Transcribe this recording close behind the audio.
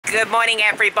Good morning,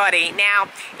 everybody. Now,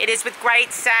 it is with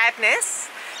great sadness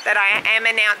that I am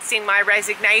announcing my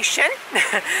resignation.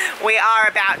 We are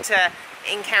about to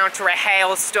encounter a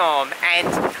hailstorm, and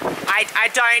I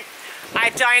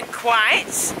don't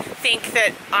quite think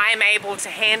that I'm able to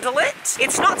handle it.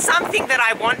 It's not something that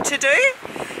I want to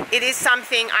do. It is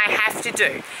something I have to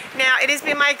do. Now, it has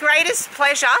been my greatest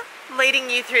pleasure leading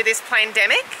you through this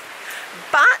pandemic,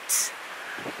 but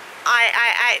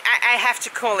I have to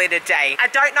call it a day. I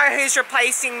don't know who's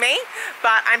replacing me,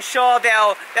 but I'm sure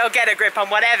they'll get a grip on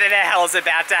whatever the hell's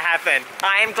about to happen.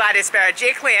 I am Gladys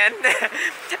Berejiklian,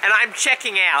 and I'm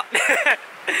checking out.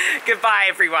 Goodbye,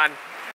 everyone.